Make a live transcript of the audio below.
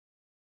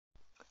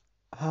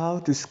How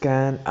to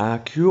scan a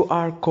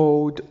QR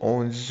code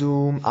on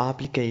Zoom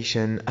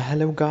application.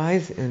 Hello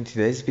guys, in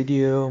today's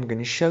video I'm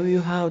gonna show you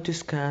how to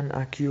scan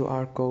a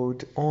QR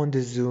code on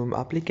the Zoom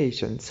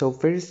application. So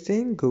first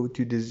thing, go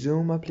to the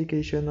Zoom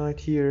application right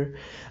here,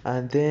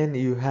 and then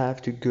you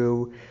have to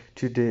go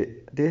to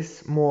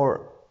this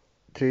more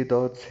three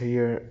dots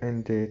here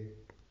in the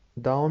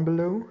down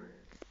below,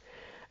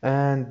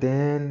 and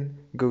then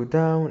go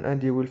down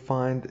and you will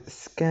find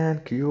scan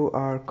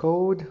QR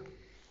code.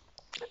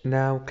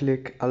 Now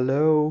click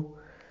allow,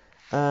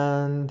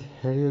 and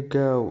here you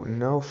go.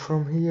 Now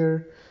from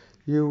here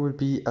you will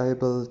be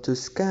able to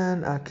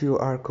scan a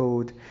QR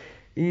code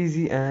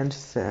easy and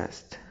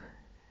fast.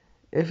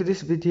 If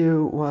this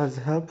video was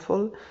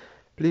helpful,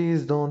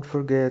 please don't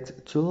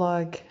forget to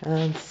like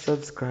and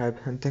subscribe,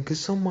 and thank you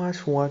so much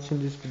for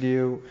watching this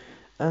video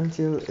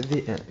until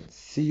the end.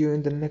 See you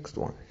in the next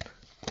one.